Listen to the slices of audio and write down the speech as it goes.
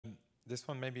this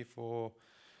one maybe for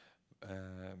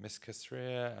Miss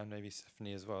Khasriya and maybe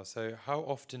Stephanie as well. So how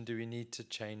often do we need to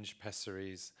change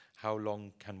pessaries? How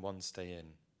long can one stay in?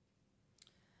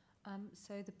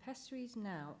 So the pessaries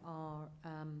now are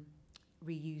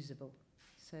reusable.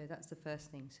 So that's the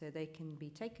first thing. So they can be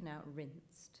taken out,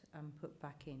 rinsed, and put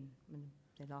back in. And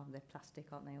they're plastic,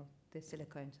 aren't they? Or they're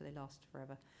silicone, so they last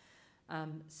forever.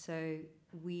 So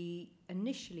we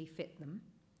initially fit them,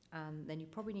 and then you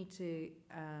probably need to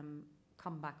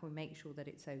come back and make sure that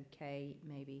it's okay.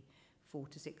 Maybe 4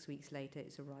 to 6 weeks later,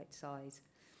 it's the right size.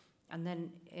 And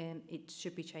then it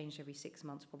should be changed every 6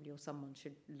 months probably, or someone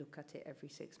should look at it every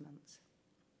 6 months.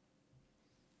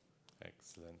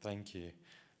 Excellent, thank you.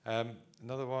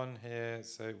 Another one here.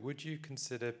 So would you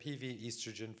consider PV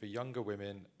estrogen for younger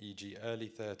women, e.g. early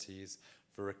 30s,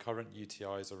 for recurrent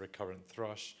UTIs or recurrent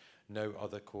thrush? No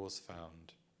other cause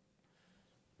found.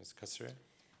 Ms. Khasriya?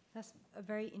 That's a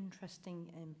very interesting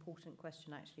and important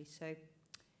question, actually. So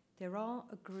there are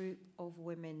a group of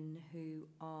women who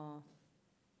are,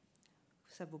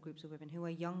 several groups of women who are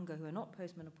younger, who are not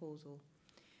postmenopausal,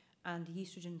 and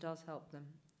estrogen does help them.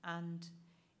 And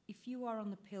if you are on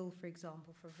the pill, for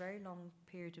example, for a very long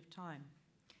period of time,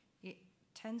 it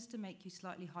tends to make you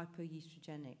slightly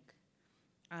hypoestrogenic.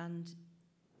 And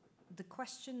the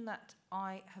question that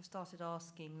I have started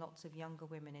asking lots of younger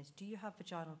women is, do you have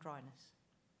vaginal dryness?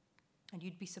 And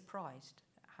you'd be surprised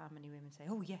at how many women say,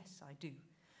 oh, yes, I do.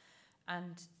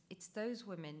 And it's those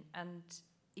women, and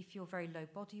if you're very low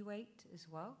body weight as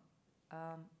well,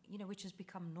 which has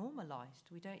become normalized.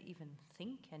 We don't even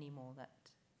think anymore that,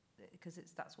 because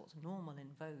that's what's normal in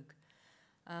vogue.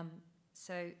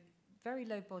 So very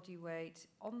low body weight,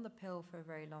 on the pill for a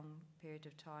very long period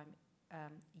of time.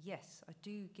 Yes, I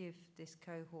do give this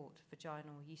cohort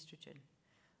vaginal estrogen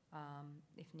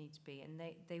if needs be. And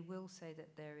they will say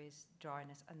that there is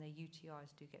dryness and their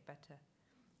UTIs do get better.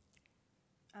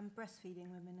 And breastfeeding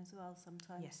women as well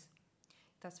sometimes. Yes,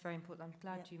 that's very important. I'm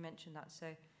glad you mentioned that. So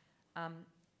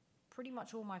pretty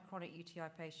much all my chronic UTI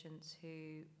patients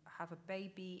who have a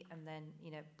baby and then,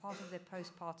 part of their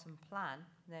postpartum plan,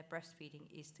 their breastfeeding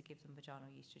is to give them vaginal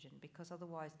estrogen, because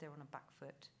otherwise they're on a back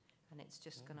foot and it's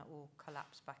just going to all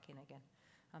collapse back in again.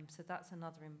 So that's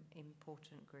another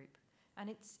important group. And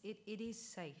it is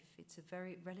safe. It's a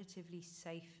very relatively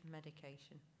safe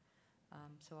medication.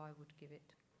 So I would give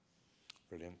it.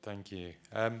 Brilliant, thank you.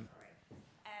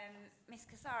 Ms.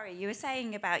 Khasriya, you were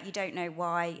saying about you don't know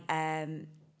why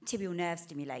tibial nerve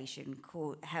stimulation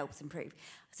helps improve.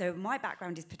 So my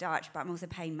background is podiatry, but I'm also a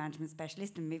pain management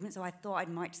specialist and movement, so I thought I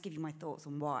might just give you my thoughts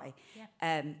on why,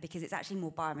 because it's actually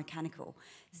more biomechanical.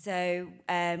 So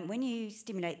when you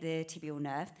stimulate the tibial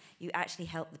nerve, you actually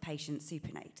help the patient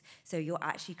supinate. So you're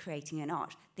actually creating an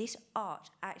arch. This arch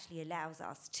actually allows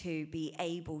us to be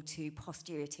able to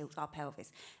posterior tilt our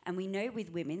pelvis. And we know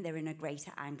with women, they're in a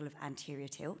greater angle of anterior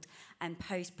tilt, and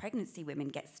post-pregnancy women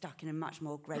get stuck in a much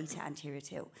more greater anterior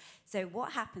tilt. So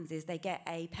what happens is they get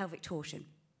a pelvic torsion.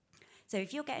 So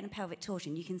if you're getting a pelvic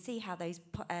torsion, you can see how those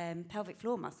pelvic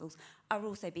floor muscles are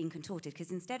also being contorted,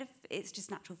 because instead of, it's just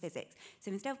natural physics.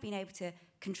 So instead of being able to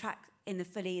contract in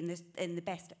the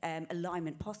best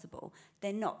alignment possible,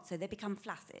 they're not. So they become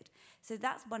flaccid. So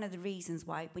that's one of the reasons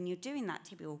why when you're doing that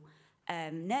tibial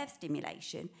nerve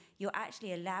stimulation, you're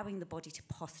actually allowing the body to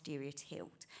posterior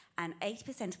tilt. And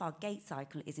 80% of our gait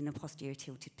cycle is in a posterior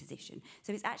tilted position.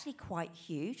 So it's actually quite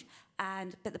huge.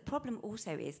 But the problem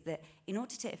also is that in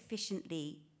order to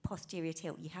efficiently posterior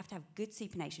tilt, you have to have good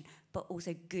supination, but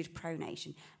also good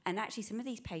pronation. And actually some of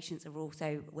these patients are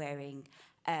also wearing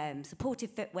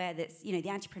supportive footwear that's, the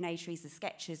antipronatories, the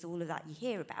Skechers, all of that you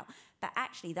hear about. But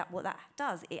actually what that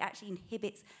does, it actually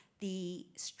inhibits the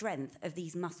strength of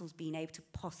these muscles being able to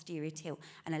posterior tilt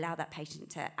and allow that patient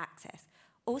to access.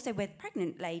 Also, with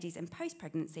pregnant ladies and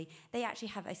post-pregnancy, they actually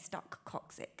have a stuck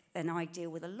coccyx. And I deal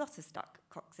with a lot of stuck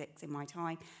coccyx in my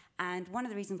time. And one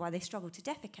of the reasons why they struggle to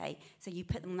defecate, so you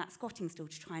put them on that squatting stool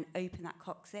to try and open that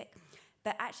coccyx.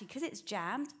 But actually, because it's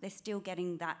jammed, they're still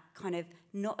getting that kind of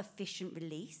not efficient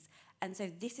release. And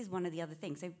so this is one of the other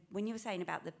things. So when you were saying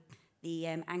about the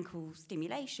ankle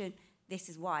stimulation, this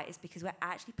is why. It's because we're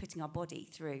actually putting our body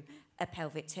through a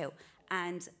pelvic tilt.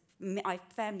 And I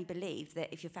firmly believe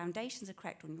that if your foundations are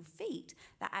correct on your feet,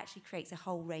 that actually creates a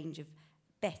whole range of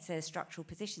better structural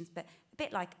positions. But a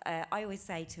bit like I always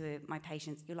say to my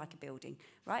patients, you're like a building,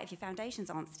 right? If your foundations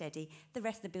aren't steady, the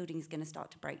rest of the building is going to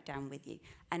start to break down with you.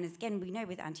 And again, we know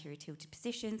with anterior tilted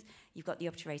positions, you've got the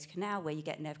obturator canal where you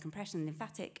get nerve compression and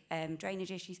lymphatic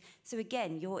drainage issues. So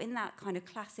again, you're in that kind of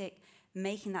classic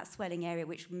making that swelling area,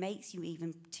 which makes you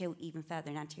even tilt even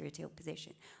further in anterior tilt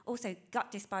position. Also,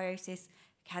 gut dysbiosis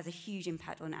has a huge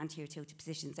impact on anterior tilted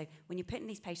position. So when you're putting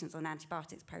these patients on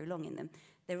antibiotics, prolonging them,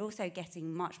 they're also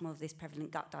getting much more of this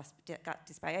prevalent gut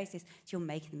dysbiosis, so you're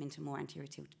making them into more anterior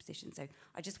tilted position. So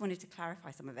I just wanted to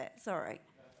clarify some of it. Sorry.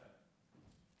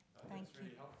 Thank That's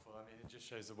really helpful. I mean, it just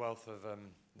shows a wealth of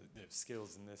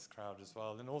skills in this crowd as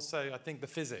well. And also, I think the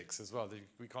physics as well.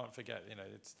 We can't forget,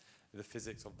 it's the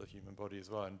physics of the human body as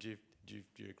well. And do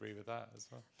you agree with that as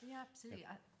well? Yeah, absolutely.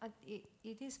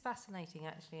 It is fascinating,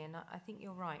 actually, and I think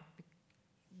you're right.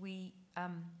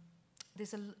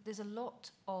 There's a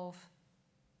lot of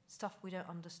stuff we don't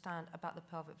understand about the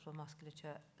pelvic floor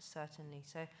musculature, certainly.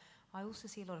 So I also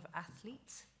see a lot of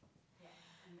athletes,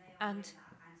 and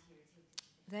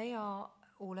they are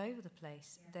all over the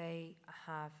place. Yeah. They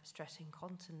have stress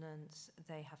incontinence.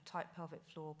 They have tight pelvic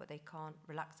floor, but they can't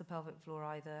relax the pelvic floor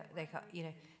either. They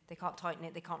can't tighten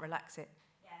it. They can't relax it.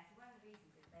 Yeah. So one of the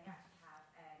reasons is they actually have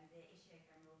the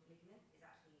ischiofemoral ligament is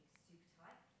actually super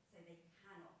tight, so they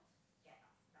cannot get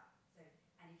that. So,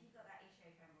 and if you've got that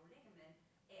ischiofemoral ligament,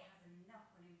 it has a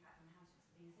knock-on impact on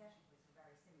hamstrings. The insertion points are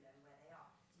very similar in where they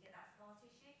are. So you get that scar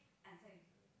tissue, and so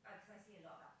because I see a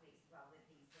lot of athletes as well with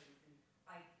these things, and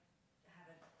I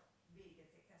have a really good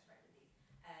success rate with these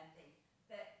things.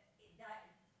 But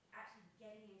that actually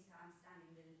getting into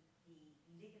understanding the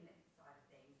ligament side of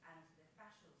things and also the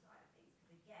fascial side of things,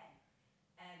 because again,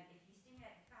 if you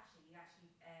stimulate the fascia, you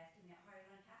actually stimulate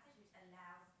hyaluronic acid, which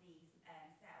allows these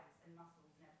cells and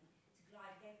muscles and everything to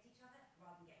glide against each other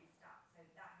rather than getting stuck. So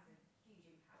that has a huge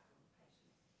impact on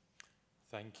patients.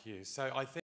 Thank you. So I think